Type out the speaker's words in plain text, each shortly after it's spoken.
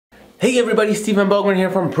Hey everybody, Stephen Bogman here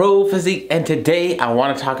from Pro Physique, and today I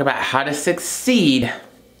want to talk about how to succeed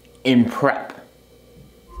in prep.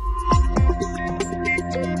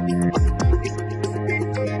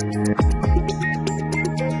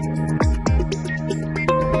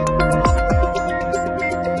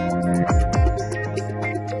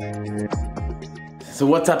 So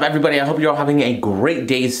what's up everybody? I hope you're all having a great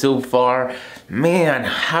day so far. Man,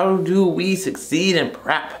 how do we succeed in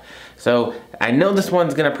prep? So I know this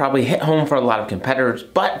one's gonna probably hit home for a lot of competitors,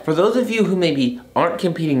 but for those of you who maybe aren't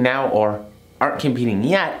competing now or aren't competing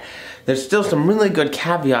yet, there's still some really good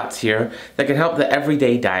caveats here that can help the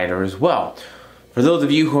everyday dieter as well. For those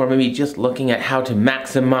of you who are maybe just looking at how to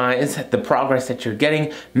maximize the progress that you're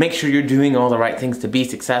getting, make sure you're doing all the right things to be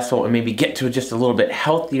successful and maybe get to just a little bit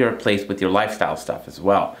healthier place with your lifestyle stuff as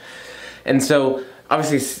well. And so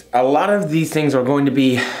obviously a lot of these things are going to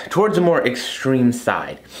be towards a more extreme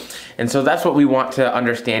side. And so that's what we want to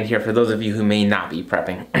understand here for those of you who may not be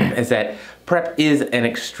prepping, is that prep is an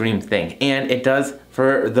extreme thing. And it does,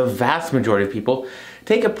 for the vast majority of people,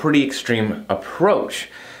 take a pretty extreme approach.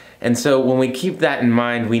 And so when we keep that in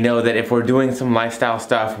mind, we know that if we're doing some lifestyle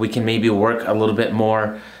stuff, we can maybe work a little bit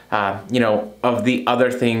more, of the other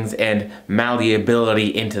things and malleability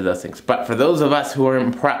into those things. But for those of us who are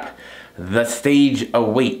in prep, the stage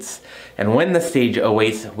awaits. And when the stage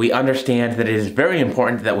awaits, we understand that it is very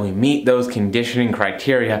important that we meet those conditioning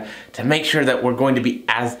criteria to make sure that we're going to be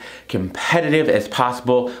as competitive as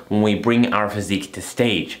possible when we bring our physique to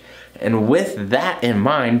stage. And with that in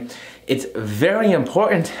mind, it's very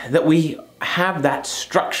important that we have that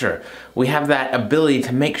structure. We have that ability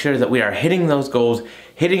to make sure that we are hitting those goals,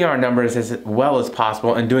 hitting our numbers as well as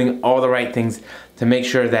possible, and doing all the right things to make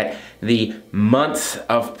sure that the months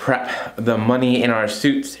of prep, the money in our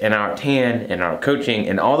suits and our tan and our coaching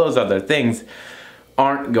and all those other things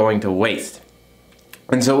aren't going to waste.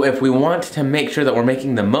 And so if we want to make sure that we're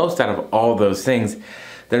making the most out of all those things,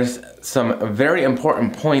 there's some very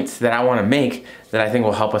important points that I want to make that I think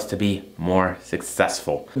will help us to be more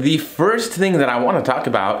successful. The first thing that I want to talk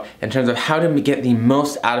about in terms of how to get the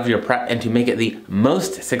most out of your prep and to make it the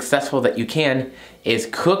most successful that you can is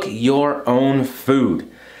cook your own food.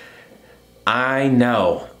 I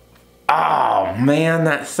know. Oh man,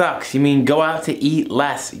 that sucks. You mean go out to eat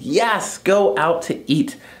less? Yes, go out to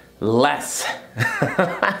eat less.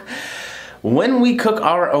 When we cook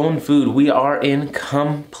our own food, we are in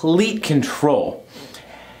complete control.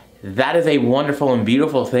 That is a wonderful and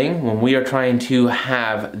beautiful thing when we are trying to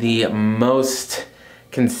have the most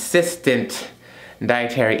consistent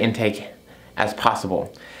dietary intake as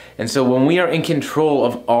possible. And so when we are in control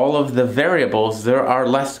of all of the variables, there are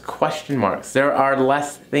less question marks. There are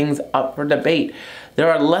less things up for debate.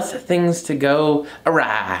 There are less things to go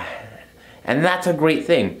awry. And that's a great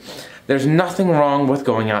thing. There's nothing wrong with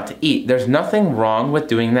going out to eat. There's nothing wrong with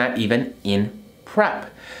doing that even in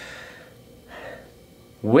prep,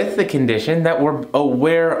 with the condition that we're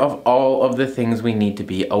aware of all of the things we need to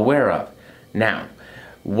be aware of. Now,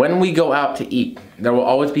 when we go out to eat, there will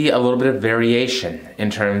always be a little bit of variation in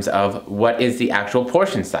terms of what is the actual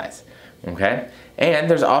portion size, okay? And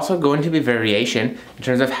there's also going to be variation in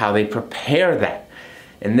terms of how they prepare that.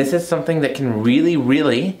 And this is something that can really,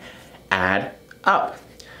 really add up.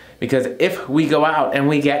 Because if we go out and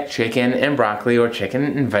we get chicken and broccoli or chicken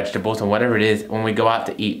and vegetables and whatever it is when we go out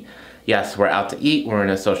to eat, yes, we're out to eat, we're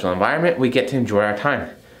in a social environment, we get to enjoy our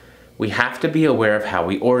time. We have to be aware of how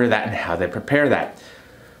we order that and how they prepare that.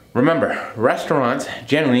 Remember, restaurants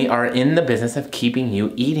generally are in the business of keeping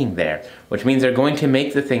you eating there, which means they're going to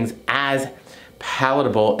make the things as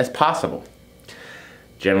palatable as possible.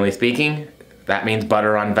 Generally speaking, that means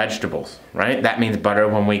butter on vegetables, right? That means butter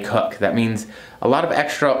when we cook. That means a lot of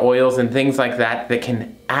extra oils and things like that that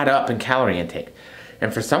can add up in calorie intake.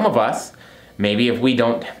 And for some of us, maybe if we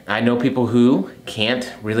don't, I know people who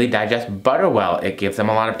can't really digest butter well. It gives them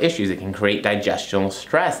a lot of issues. It can create digestional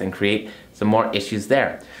stress and create some more issues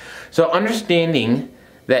there. So understanding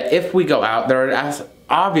that if we go out, there are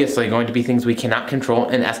obviously going to be things we cannot control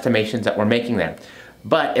and estimations that we're making there.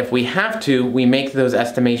 But if we have to, we make those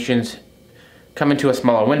estimations come into a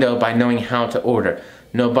smaller window by knowing how to order.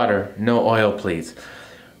 No butter, no oil, please.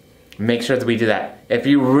 Make sure that we do that. If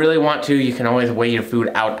you really want to, you can always weigh your food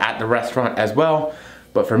out at the restaurant as well.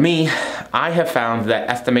 But for me, I have found that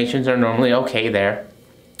estimations are normally okay there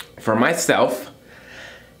for myself.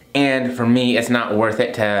 And for me, it's not worth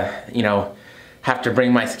it to, have to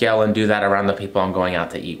bring my scale and do that around the people I'm going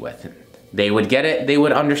out to eat with. They would get it, they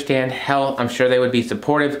would understand. Hell, I'm sure they would be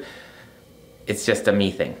supportive. It's just a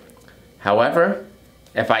me thing. However,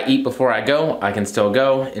 if I eat before I go, I can still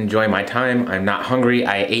go, enjoy my time. I'm not hungry.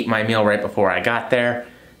 I ate my meal right before I got there.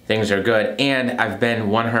 things are good, and I've been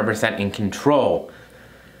 100% in control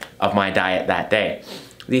of my diet that day.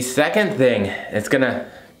 The second thing, it's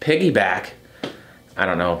gonna piggyback, I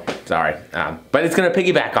don't know, sorry, but it's gonna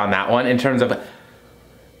piggyback on that one in terms of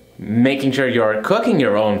making sure you're cooking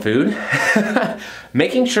your own food,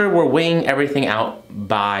 making sure we're weighing everything out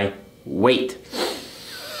by weight.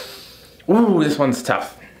 Ooh, this one's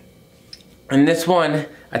tough. And this one,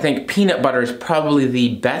 I think peanut butter is probably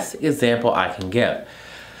the best example I can give.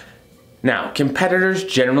 Now, competitors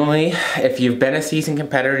generally, if you've been a seasoned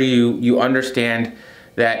competitor, you understand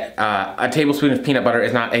that a tablespoon of peanut butter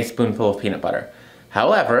is not a spoonful of peanut butter.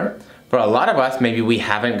 However, for a lot of us, maybe we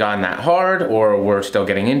haven't gone that hard or we're still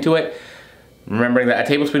getting into it. Remembering that a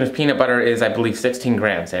tablespoon of peanut butter is, I believe, 16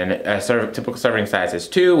 grams, and a typical serving size is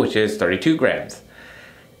 2, which is 32 grams.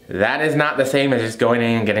 That is not the same as just going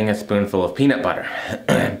in and getting a spoonful of peanut butter.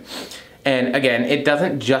 And again, it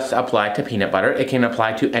doesn't just apply to peanut butter, it can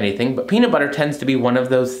apply to anything, but peanut butter tends to be one of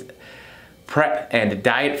those prep and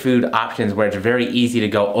diet food options where it's very easy to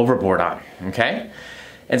go overboard on, okay?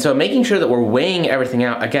 And so making sure that we're weighing everything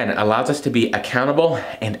out, again, allows us to be accountable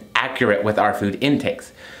and accurate with our food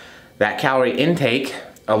intakes. That calorie intake,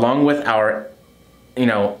 along with our,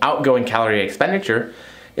 outgoing calorie expenditure,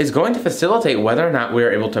 is going to facilitate whether or not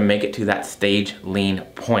we're able to make it to that stage lean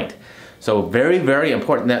point. So very, very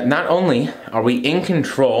important that not only are we in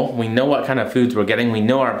control, we know what kind of foods we're getting, we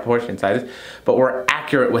know our portion sizes, but we're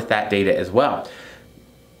accurate with that data as well.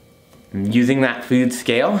 Using that food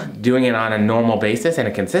scale, doing it on a normal basis and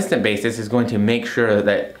a consistent basis is going to make sure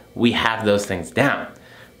that we have those things down,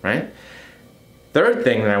 right? Third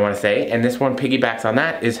thing that I want to say, and this one piggybacks on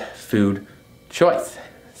that, is food choice.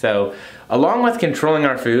 So along with controlling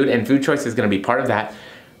our food, and food choice is going to be part of that,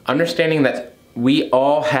 understanding that we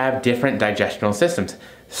all have different digestional systems.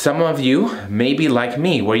 Some of you may be like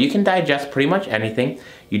me, where you can digest pretty much anything.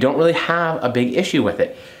 You don't really have a big issue with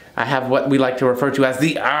it. I have what we like to refer to as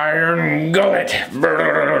the iron gullet.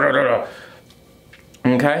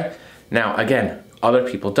 Okay? Now, again, other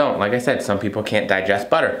people don't. Like I said, some people can't digest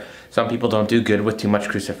butter. Some people don't do good with too much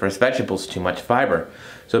cruciferous vegetables, too much fiber.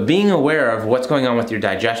 So being aware of what's going on with your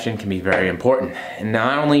digestion can be very important. And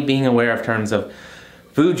not only being aware of terms of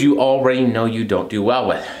foods you already know you don't do well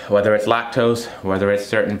with, whether it's lactose, whether it's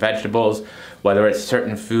certain vegetables, whether it's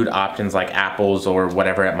certain food options like apples or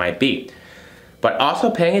whatever it might be. But also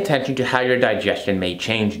paying attention to how your digestion may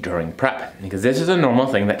change during prep, because this is a normal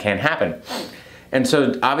thing that can happen. And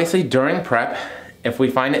so obviously during prep, if we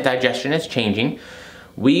find that digestion is changing,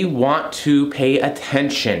 we want to pay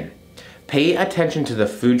attention. Pay attention to the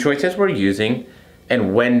food choices we're using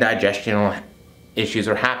and when digestional issues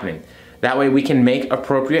are happening. That way we can make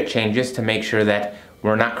appropriate changes to make sure that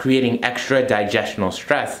we're not creating extra digestional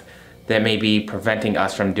stress that may be preventing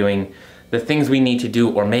us from doing the things we need to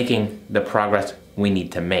do or making the progress we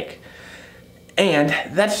need to make. And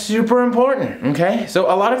that's super important, okay? So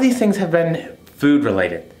a lot of these things have been food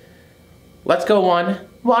related. Let's go on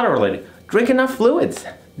water related. Drink enough fluids.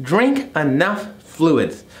 Drink enough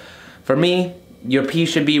fluids. For me, your pee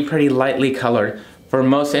should be pretty lightly colored. For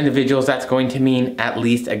most individuals, that's going to mean at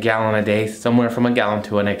least a gallon a day, somewhere from a gallon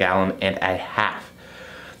to a gallon and a half.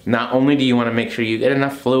 Not only do you want to make sure you get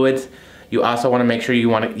enough fluids, you also want to make sure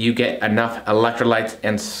you get enough electrolytes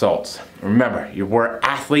and salts. Remember, we're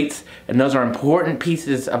athletes, and those are important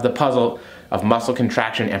pieces of the puzzle of muscle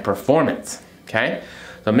contraction and performance, okay?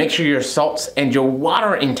 So make sure your salts and your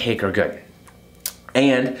water intake are good.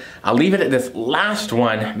 And I'll leave it at this last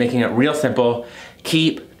one, making it real simple.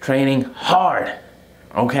 Keep training hard,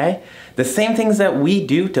 okay? The same things that we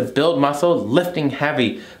do to build muscle, lifting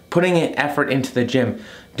heavy, putting in effort into the gym,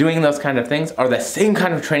 doing those kind of things are the same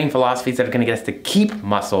kind of training philosophies that are gonna get us to keep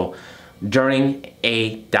muscle during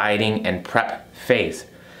a dieting and prep phase.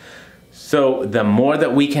 So the more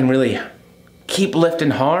that we can really keep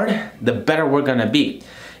lifting hard, the better we're gonna be.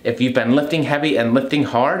 If you've been lifting heavy and lifting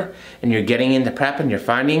hard and you're getting into prep and you're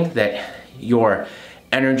finding that your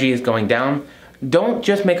energy is going down, don't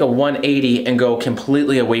just make a 180 and go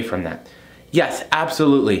completely away from that. Yes,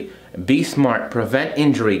 absolutely. Be smart, prevent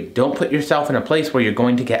injury. Don't put yourself in a place where you're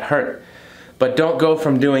going to get hurt. But don't go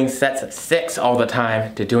from doing sets of 6 all the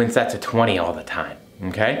time to doing sets of 20 all the time,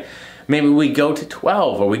 okay? Maybe we go to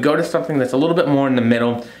 12 or we go to something that's a little bit more in the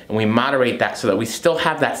middle and we moderate that so that we still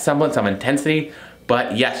have that semblance of intensity,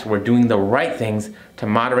 but yes, we're doing the right things to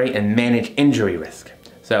moderate and manage injury risk.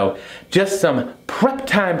 So just some prep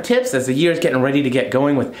time tips as the year's getting ready to get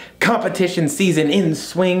going with competition season in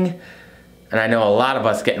swing. And I know a lot of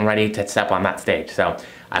us getting ready to step on that stage. So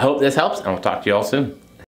I hope this helps, and we'll talk to you all soon.